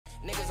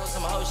Niggas on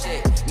some whole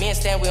shit. Me and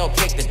Stan, we don't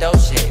kick the dope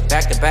shit.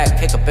 Back to back,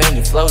 pick up in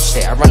your flow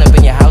shit. I run up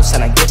in your house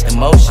and I get the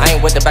motion. I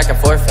ain't with the back and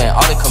forth and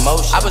all the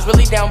commotion. I was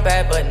really down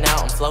bad, but now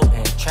I'm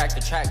floating. Track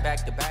to track,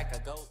 back to back, I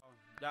go.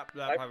 That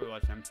probably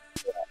was him.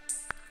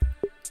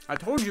 I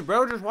told you,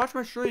 bro. Just watch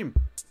my stream.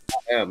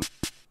 I am.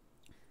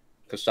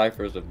 Cause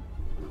Cypher's a.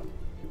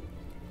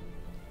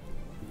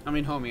 I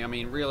mean, homie. I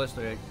mean,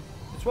 realistically,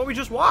 it's what we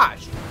just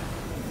watched.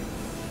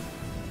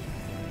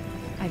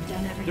 I've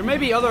done everything. There may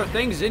be other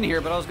things in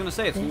here, but I was gonna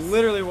say it's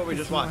literally what we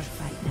just watched.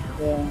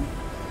 Yeah.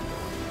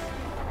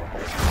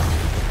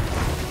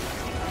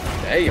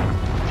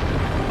 Damn.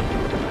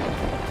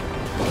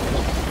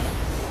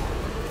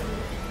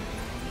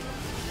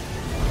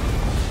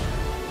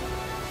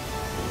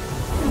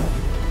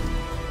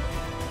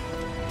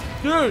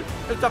 Dude,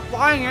 it's a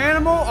flying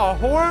animal, a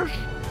horse.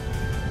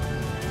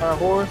 A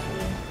horse,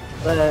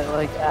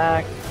 like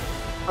axe.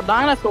 A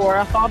dinosaur.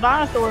 I saw a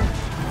dinosaur.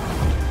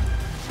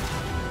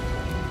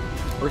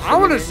 I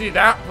want to see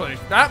that place.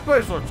 That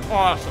place looks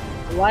awesome.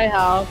 The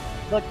lighthouse.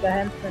 Look, the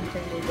henchman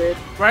thing we did.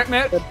 Right,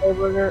 Mitch? The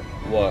burger.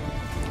 What?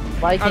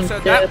 I Viking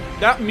said ship.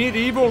 that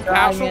medieval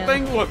castle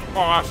thing looks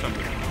awesome.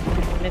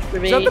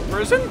 Mr. B. Is that the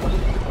prison?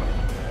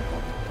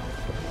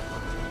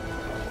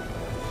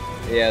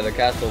 Yeah, the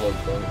castle looks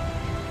fun.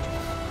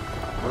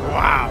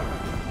 Wow.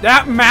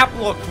 That map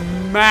looks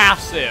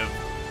massive.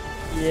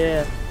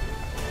 Yeah.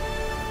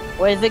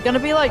 Wait, is it gonna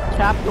be like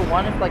chapter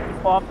 1 if like you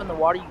fall off in the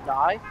water you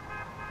die?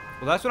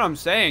 Well, that's what I'm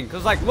saying.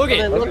 Cause like, look at.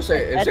 I was gonna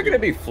say, is it gonna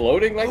be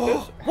floating like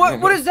this?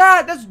 What is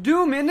that? That's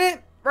Doom, isn't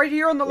it? Right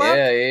here on the left.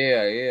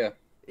 Yeah.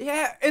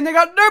 Yeah, and they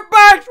got dirt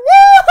bikes.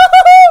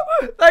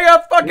 Woo! They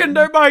got fucking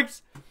dirt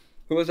bikes.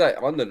 Who was that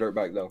on the dirt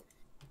bike though?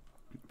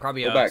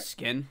 Probably a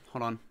skin.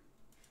 Hold on.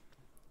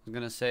 I'm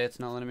gonna say it's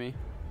not letting me.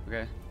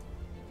 Okay.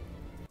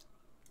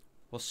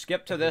 We'll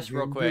skip to this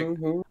real quick.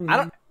 I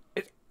don't.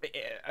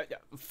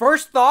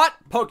 First thought,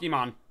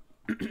 Pokemon.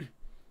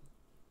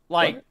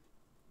 Like, what?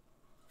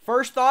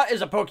 First thought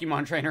is a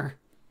Pokemon trainer.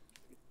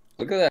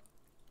 Look at that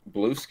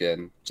blue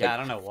skin. Yeah, I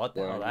don't know what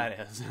the hell that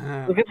is.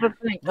 Look at the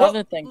thing.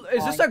 Other thing.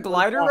 Is this a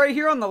glider right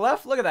here on the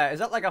left? Look at that. Is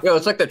that like a? Yo,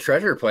 it's like the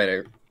Treasure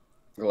Planet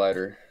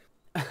glider.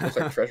 It's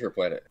like Treasure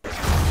Planet.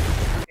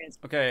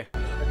 Okay.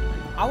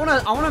 I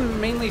wanna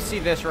mainly see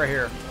this right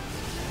here.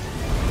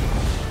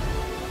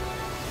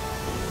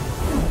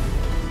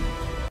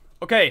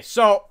 Okay,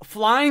 so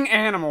flying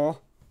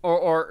animal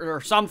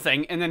or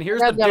something, and then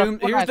here's the Doom.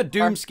 Here's the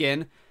Doom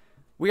skin.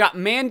 We got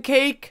Man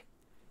Cake.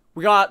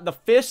 We got the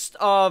fist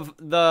of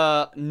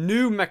the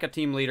new Mecha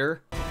Team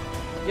leader.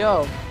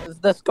 Yo,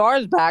 the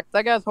scar's back.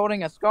 That guy's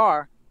holding a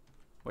scar.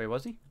 Wait,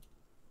 was he?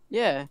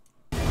 Yeah.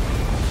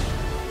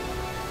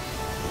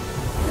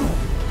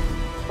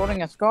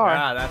 Holding a scar.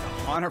 Yeah, that's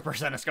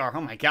 100% a scar.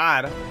 Oh my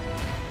god.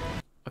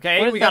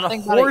 Okay, we got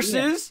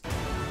horses.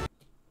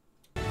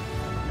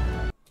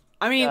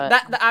 I mean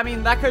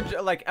that could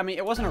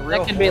it wasn't a real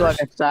horse. That could be like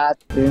a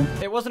statue.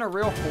 It wasn't a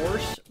real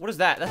horse. What is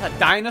that? That's a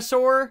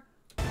dinosaur?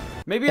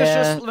 Maybe it's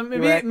just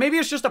maybe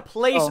it's just a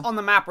place on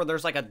the map where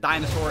there's like a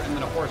dinosaur and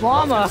then a horse.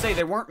 Llama. I was gonna say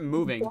they weren't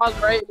moving. Was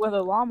right where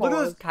the llama Look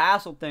at this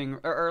castle thing,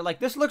 or like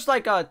this looks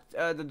like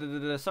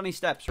the sunny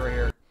steps right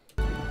here.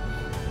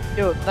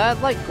 Dude,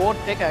 that like gold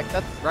pickaxe.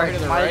 That's right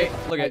like to the right.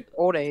 Look like at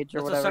old age or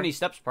that's whatever. the sunny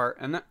steps part,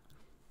 and that.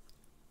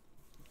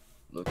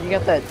 You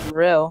got that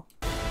drill.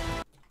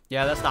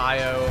 Yeah, that's the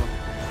IO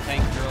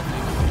tank drill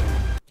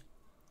thing.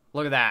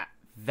 Look at that.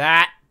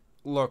 That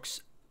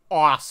looks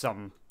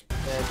awesome.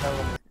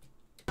 Yeah,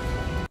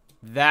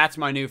 That's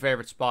my new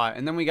favorite spot.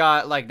 And then we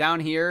got like down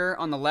here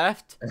on the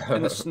left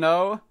in the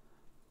snow.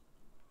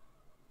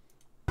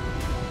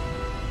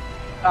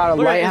 a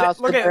lighthouse.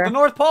 Look at the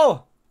North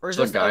Pole. Or is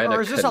this a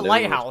canoe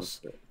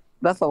lighthouse?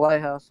 That's a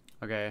lighthouse.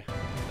 Okay,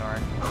 sorry.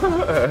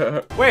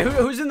 Wait,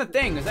 who's in the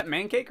thing? Is that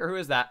Man Cake or who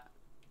is that?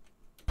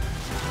 I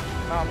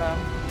don't know.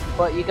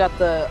 But you got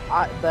the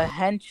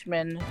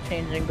henchman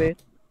changing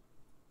booth.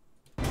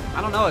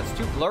 I don't know. It's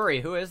too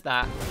blurry. Who is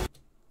that?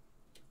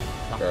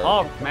 The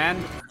Hulk,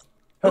 man.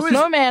 The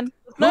snowman.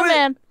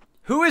 Snowman.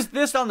 Who is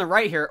this on the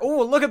right here?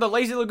 Oh, look at the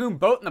Lazy Lagoon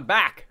boat in the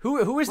back.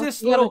 Who is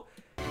this little?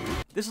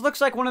 This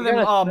looks like one of them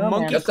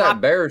monkey. That's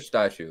that bear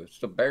statue. It's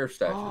the bear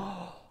statue.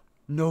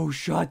 No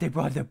shot. They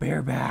brought the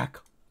bear back.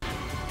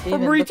 Steven,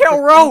 from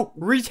Retail Row.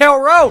 Retail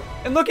Row.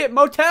 And look at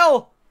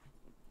Motel.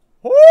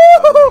 Woo!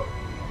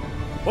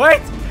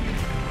 What?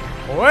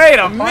 Wait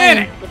a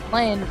minute. The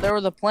plane. There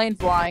was a plane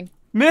flying.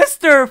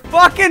 Mr.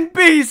 fucking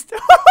Beast.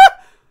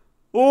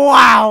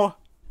 Wow.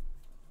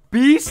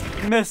 Beast,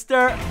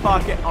 Mr.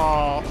 fucking.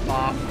 Oh,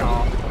 fuck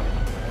off.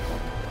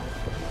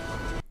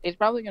 He's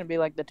probably gonna be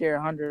like the tier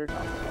 100 or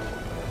something.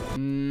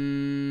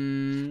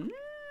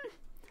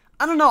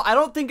 I don't know. I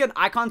don't think an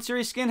Icon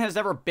Series skin has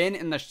ever been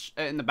in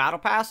the Battle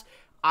Pass.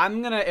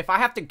 I'm gonna, if I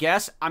have to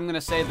guess, I'm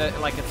gonna say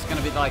that like it's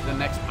gonna be like the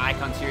next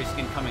Icon Series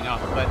skin coming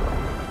up. But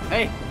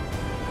hey,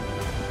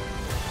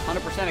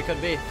 100% it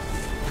could be.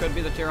 Could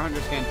be the tier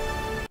 100 skin.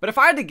 But if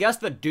I had to guess,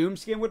 the Doom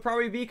skin would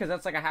probably be, because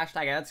that's like a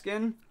hashtag ad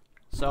skin.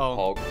 So.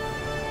 Hulk.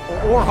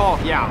 Or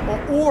Hulk,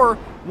 yeah. Or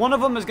one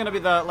of them is gonna be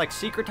the like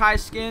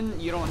secretized skin.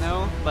 You don't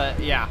know, but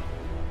yeah.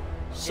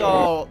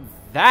 So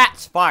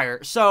that's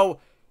fire. So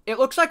it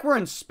looks like we're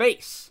in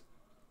space.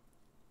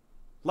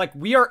 Like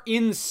we are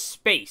in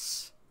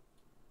space.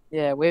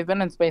 Yeah, we've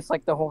been in space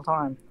like the whole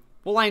time.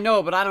 Well, I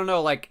know, but I don't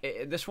know. Like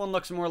this one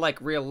looks more like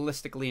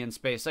realistically in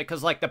space, like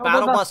because like the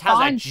battle bus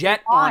has a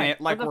jet on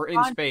it, like we're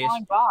in space.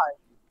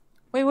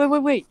 Wait.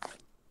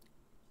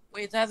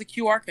 Wait, it has a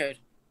QR code.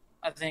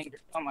 I think.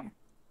 Oh my.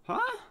 Huh?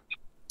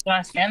 Can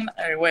I scan?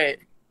 Or wait.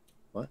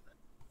 What?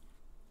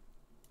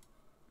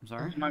 I'm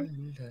sorry.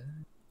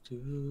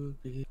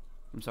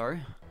 I'm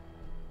sorry.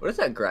 What is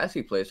that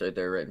grassy place right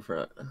there, right in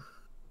front?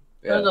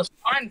 There's a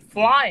sign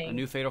flying. A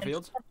new Fatal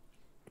Fields.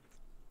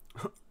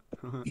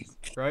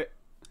 Right.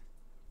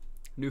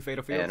 New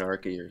Fatal Fields.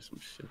 Anarchy or some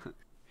shit.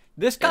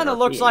 This kind of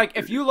looks like,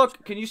 if you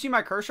look, can you see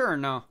my cursor or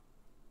no?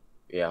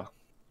 Yeah.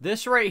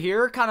 This right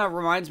here kind of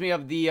reminds me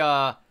of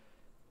the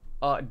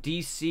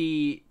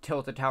DC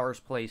Tilted Towers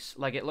place.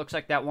 Like it looks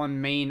like that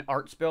one main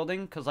arts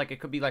building, because like it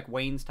could be like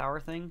Wayne's Tower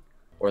thing.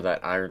 Or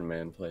that Iron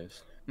Man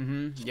place.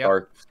 Mm-hmm.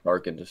 Yep.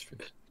 Stark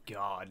Industries.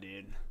 God,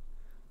 dude.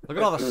 Look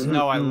at all the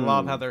snow. I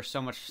love how there's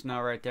so much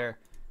snow right there.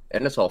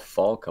 And it's all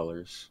fall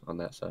colors on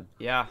that side.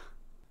 Yeah.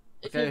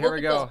 Okay, here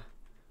we go.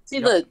 See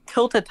the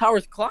Tilted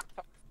Towers clock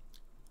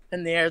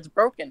in the air, it's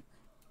broken.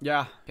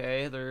 Yeah.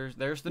 Okay,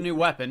 there's the new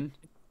weapon.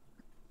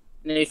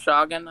 New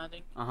shotgun, I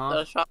think.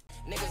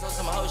 Niggas on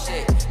some hoe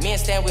shit. Me and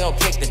Stan, we don't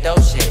kick the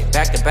dough shit.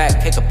 Back to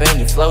back, pick up in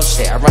your flow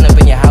shit. I run up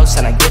in your house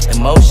and I get the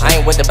motion. I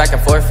ain't with the back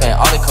and forth and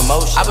all the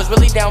commotion. I was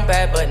really down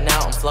bad, but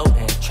now I'm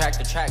floating. Track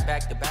to track,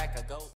 back to back, I go.